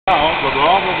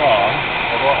blah, blah, blah.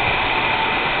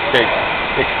 Okay,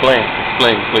 explain,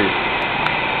 please,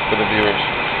 for the viewers.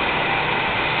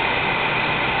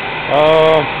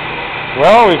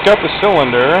 Well, we've got the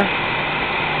cylinder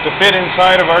to fit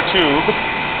inside of our tube.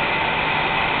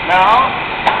 Now,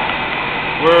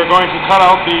 we're going to cut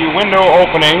out the window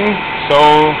opening so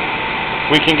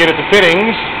we can get at the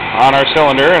fittings on our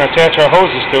cylinder and attach our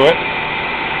hoses to it.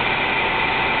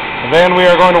 Then we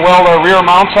are going to weld our rear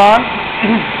mounts on,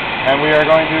 and we are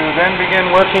going to then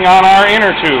begin working on our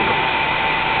inner tube,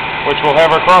 which will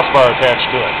have our crossbar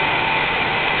attached to it.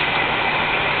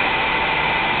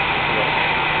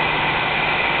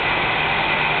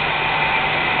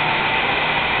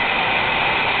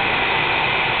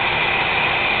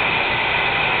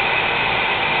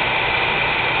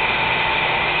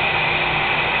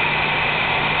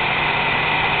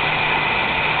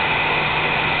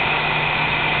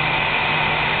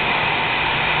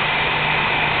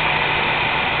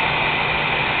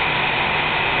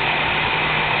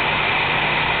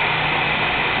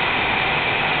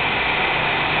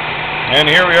 And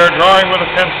here we are drawing with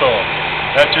a pencil.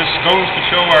 That just goes to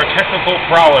show our technical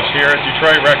prowess here at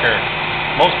Detroit Record.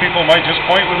 Most people might just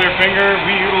point with their finger.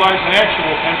 We utilize an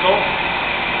actual pencil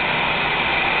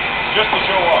just to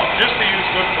show off, just to use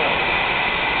good form.